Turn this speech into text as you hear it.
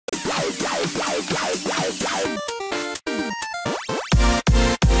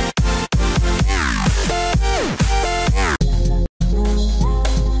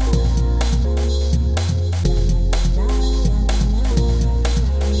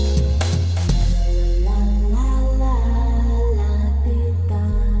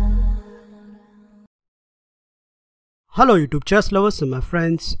Hello YouTube chess lovers and my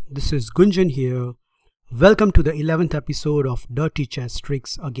friends, this is Gunjan here. Welcome to the 11th episode of Dirty Chess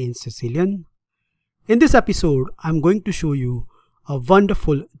Tricks against Sicilian. In this episode, I'm going to show you a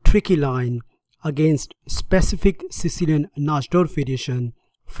wonderful tricky line against specific Sicilian Najdorf variation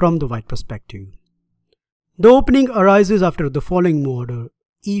from the white perspective. The opening arises after the following order: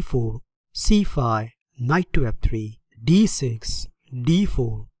 e4, c5, knight to f3, d6,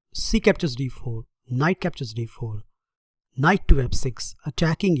 d4, c captures d4, knight captures d4, knight to f6,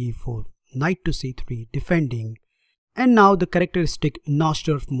 attacking e4, knight to c3, defending, and now the characteristic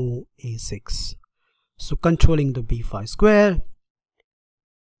Najdorf move a6. So controlling the b5 square.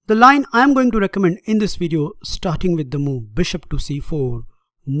 The line I am going to recommend in this video, starting with the move bishop to c4,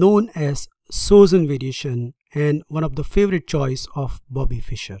 known as Sozin variation and one of the favorite choice of Bobby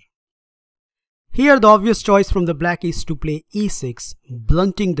Fischer. Here the obvious choice from the black is to play e6,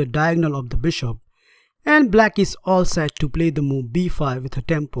 blunting the diagonal of the bishop, and black is all set to play the move b5 with a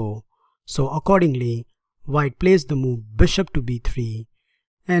tempo. So accordingly, white plays the move bishop to b3,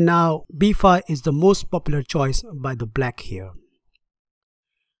 and now b5 is the most popular choice by the black here.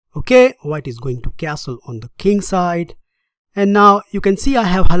 Okay, white is going to castle on the king side, and now you can see I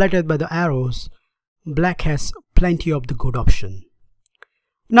have highlighted by the arrows, black has plenty of the good option.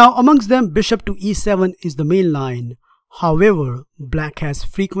 Now amongst them, bishop to e7 is the main line. However, black has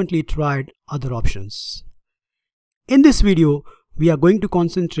frequently tried other options. In this video, we are going to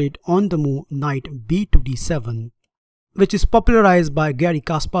concentrate on the move knight b to d7, which is popularized by Garry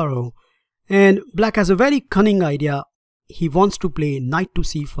Kasparov, and black has a very cunning idea. He wants to play knight to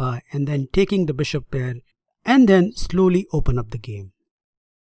c5 and then taking the bishop pair and then slowly open up the game.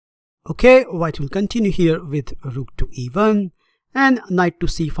 Okay, white will continue here with rook to e1 and knight to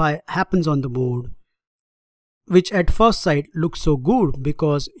c5 happens on the board, which at first sight looks so good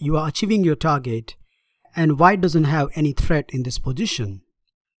because you are achieving your target and white doesn't have any threat in this position.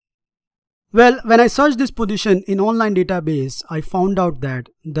 Well, when I searched this position in online database, I found out that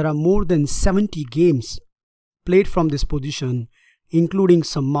there are more than 70 games played from this position, including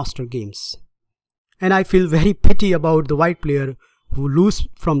some master games. And I feel very pity about the white player who lose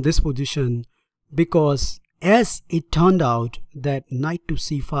from this position, because as it turned out that knight to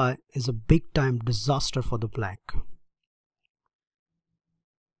c5 is a big time disaster for the black.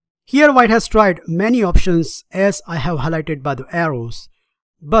 Here white has tried many options as I have highlighted by the arrows,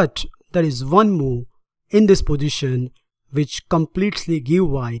 but there is one move in this position which completely gives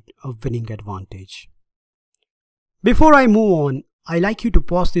white a winning advantage. Before I move on, I like you to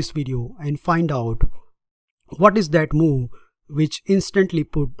pause this video and find out what is that move which instantly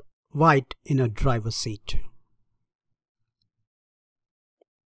put white in a driver's seat.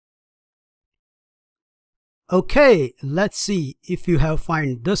 Okay, let's see if you have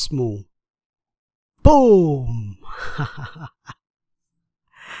found this move. Boom!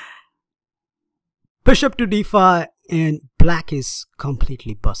 Bishop to d5 and black is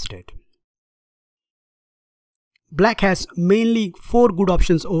completely busted. Black has mainly 4 good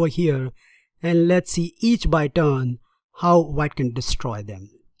options over here, and let's see each by turn how white can destroy them.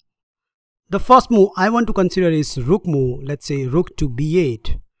 The first move I want to consider is rook move, let's say rook to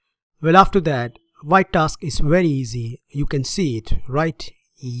b8. Well, after that, white task is very easy. You can see it, right?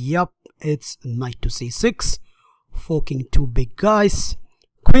 Yup, it's knight to c6, forking 2 big guys,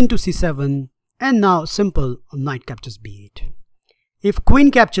 queen to c7, and now simple knight captures b8. If queen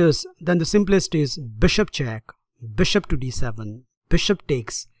captures, then the simplest is bishop check, bishop to d7, bishop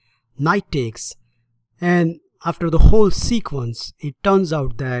takes, knight takes, and after the whole sequence, it turns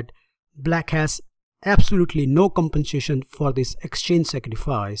out that black has absolutely no compensation for this exchange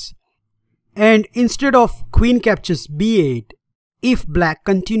sacrifice. And instead of queen captures b8, if black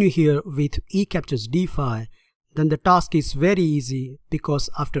continue here with e captures d5, then the task is very easy, because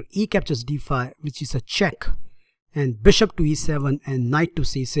after e captures d5, which is a check, and bishop to e7 and knight to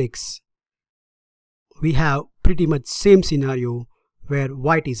c6, we have pretty much same scenario where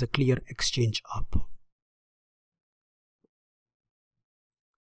white is a clear exchange up.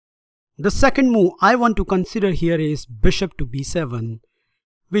 The second move I want to consider here is bishop to b7,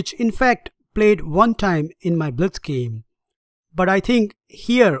 which in fact played one time in my blitz game, but I think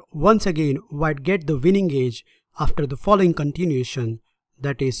here once again white get the winning edge after the following continuation,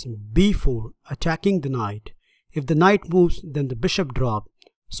 that is b4, attacking the knight. If the knight moves, then the bishop drop,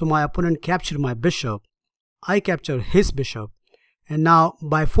 so my opponent capture my bishop, I capture his bishop, and now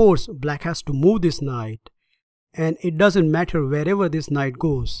by force black has to move this knight, and it doesn't matter wherever this knight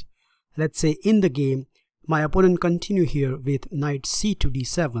goes. Let's say in the game my opponent continue here with knight c to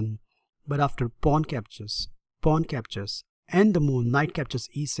d7, but after pawn captures, and the move knight captures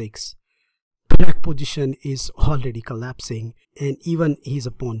e6, black position is already collapsing and even he's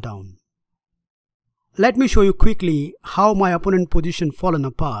a pawn down. Let me show you quickly how my opponent position fallen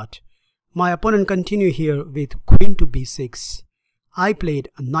apart. My opponent continued here with queen to b6. I played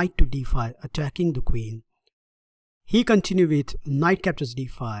knight to d5 attacking the queen. He continued with knight captures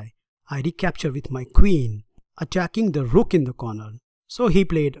d5. I recapture with my queen attacking the rook in the corner. So he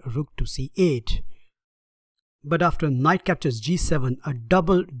played rook to c8. But after knight captures g7, a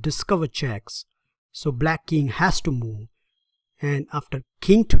double discover checks. So black king has to move. And after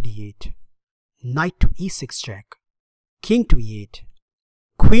king to d8, knight to e6 check, king to e8,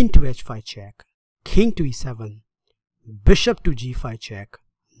 queen to h5 check, king to e7, bishop to g5 check,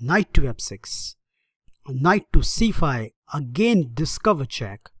 knight to f6, knight to c5, again discover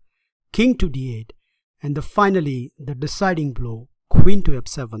check, king to d8, and finally the deciding blow, queen to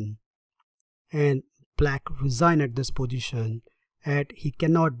f7. And black resigned at this position as he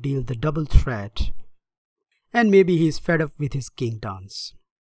cannot deal the double threat, and maybe he is fed up with his king dance.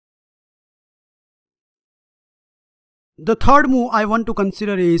 The third move I want to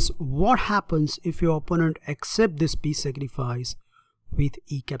consider is what happens if your opponent accepts this piece sacrifice with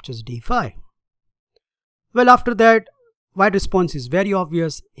e captures d5. Well, after that, white response is very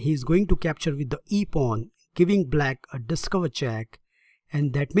obvious. He is going to capture with the e pawn, giving black a discover check,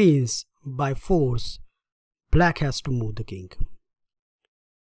 and that means by force black has to move the king.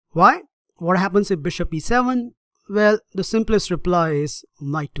 Why? What happens if bishop e7? Well, the simplest reply is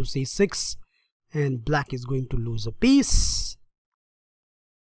knight to c6. And black is going to lose a piece.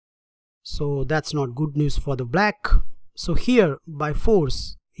 So that's not good news for the black. So here by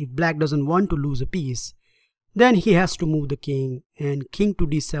force, if black doesn't want to lose a piece, then he has to move the king, and king to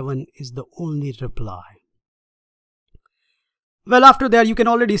d7 is the only reply. Well, after that you can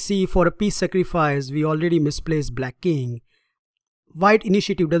already see for a piece sacrifice we already misplaced black king. White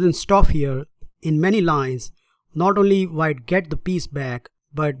initiative doesn't stop here. In many lines, not only white get the piece back,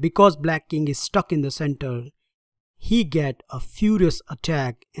 but because black king is stuck in the center, he get a furious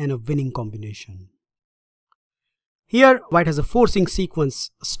attack and a winning combination. Here white has a forcing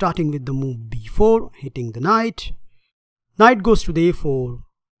sequence starting with the move b4, hitting the knight. Knight goes to the a4,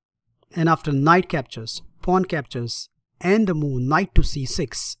 and after knight captures, pawn captures, and the move knight to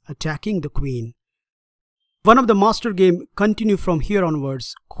c6, attacking the queen. One of the master game continue from here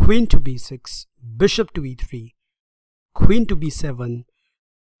onwards, queen to b6, bishop to e3, queen to b7.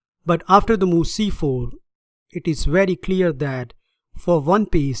 But after the move c4, it is very clear that for one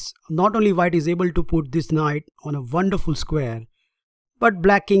piece, not only white is able to put this knight on a wonderful square, but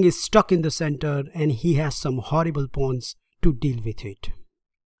black king is stuck in the center and he has some horrible pawns to deal with it.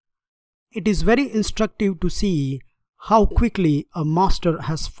 It is very instructive to see how quickly a master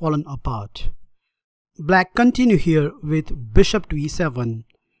has fallen apart. Black continue here with bishop to e7,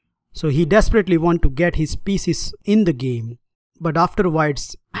 so he desperately want to get his pieces in the game. But after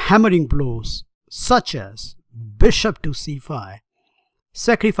white's hammering blows, such as bishop to c5,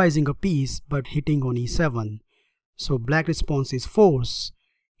 sacrificing a piece but hitting on e7, so black response is force.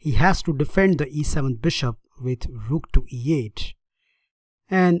 He has to defend the e7 bishop with rook to e8.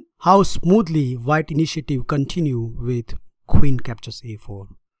 And how smoothly white initiative continue with queen captures a4.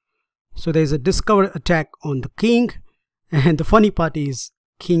 So there is a discover attack on the king, and the funny part is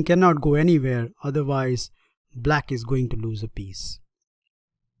king cannot go anywhere, otherwise black is going to lose a piece.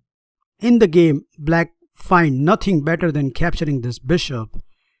 In the game, black find nothing better than capturing this bishop,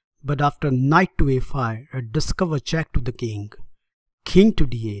 but after knight to a5, a discover check to the king, king to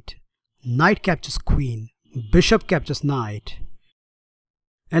d8, knight captures queen, bishop captures knight.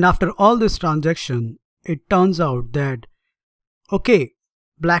 And after all this transaction, it turns out that, okay,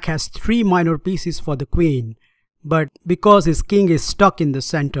 black has 3 minor pieces for the queen, but because his king is stuck in the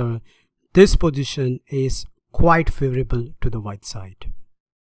center, this position is quite favorable to the white side.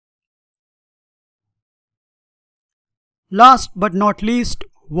 Last but not least,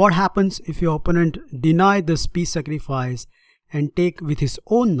 what happens if your opponent deny this piece sacrifice and take with his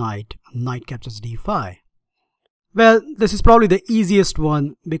own knight, knight captures d5? Well, this is probably the easiest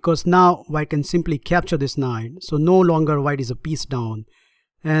one because now white can simply capture this knight, so no longer white is a piece down.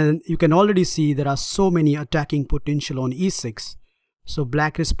 And you can already see there are so many attacking potential on e6. So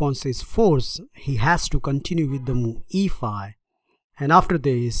black response is force. He has to continue with the move e5. And after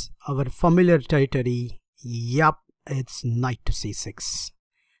this, our familiar territory, yup, it's knight to c6.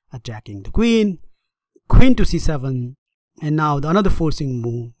 Attacking the queen, queen to c7, and now the another forcing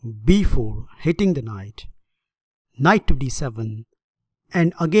move, b4, hitting the knight, knight to d7,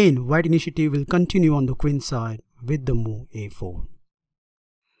 and again white initiative will continue on the queen side with the move a4.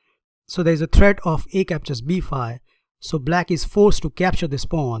 So there is a threat of a captures b5, so black is forced to capture this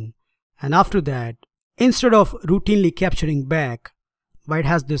pawn, And after that, instead of routinely capturing back, white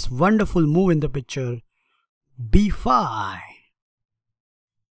has this wonderful move in the picture, b5.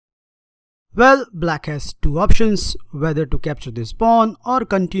 Well, black has two options, whether to capture this pawn or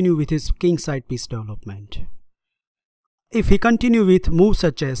continue with his kingside piece development. If he continue with moves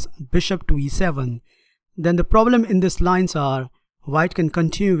such as bishop to e7, then the problem in these lines are white can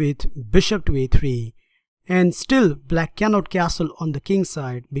continue with bishop to a3, and still black cannot castle on the king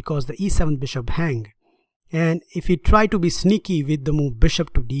side because the e7 bishop hang. And if he try to be sneaky with the move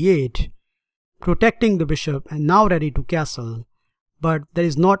bishop to d8, protecting the bishop and now ready to castle, but there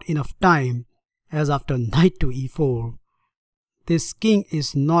is not enough time, as after knight to e4, this king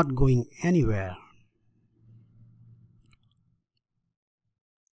is not going anywhere.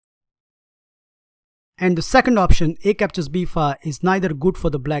 And the second option, a captures b5, is neither good for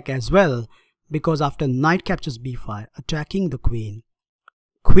the black as well, because after knight captures b5, attacking the queen,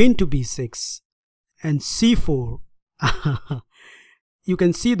 queen to b6 and c4, you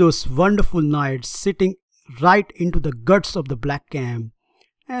can see those wonderful knights sitting right into the guts of the black camp,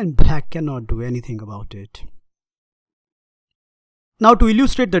 and black cannot do anything about it. Now, to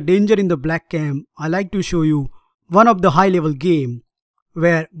illustrate the danger in the black camp, I like to show you one of the high level game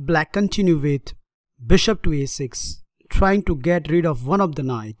where black continue with bishop to a6, trying to get rid of one of the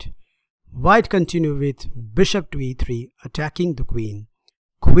knight. White continue with bishop to e3, attacking the queen,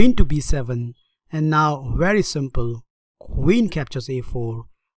 queen to b7, and now very simple, queen captures a4,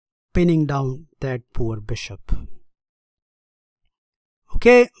 pinning down that poor bishop.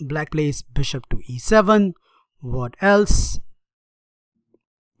 Okay, black plays bishop to e7, what else?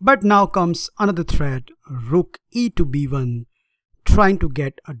 But now comes another threat, rook e to b1, trying to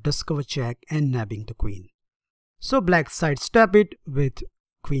get a discover check and nabbing the queen. So black sidestep it with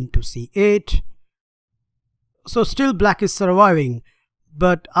queen to c8. So still black is surviving,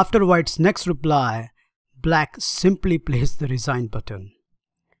 but after white's next reply, black simply plays the resign button.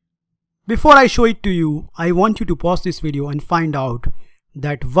 Before I show it to you, I want you to pause this video and find out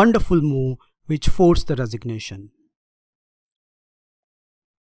that wonderful move which forced the resignation.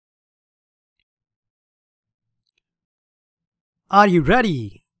 Are you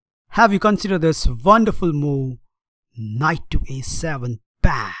ready? Have you considered this wonderful move? Knight to a7,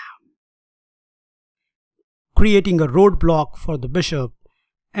 bam! Creating a roadblock for the bishop,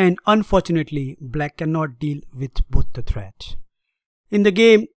 and unfortunately black cannot deal with both the threat. In the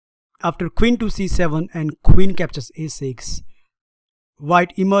game, after queen to c7 and queen captures a6,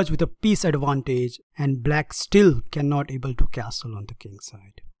 white emerged with a piece advantage and black still cannot able to castle on the king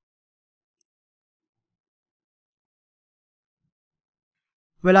side.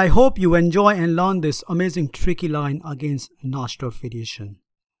 Well, I hope you enjoy and learn this amazing tricky line against Najdorf variation.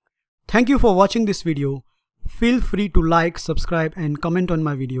 Thank you for watching this video. Feel free to like, subscribe and comment on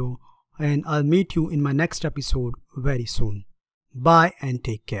my video, and I'll meet you in my next episode very soon. Bye and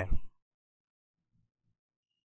take care.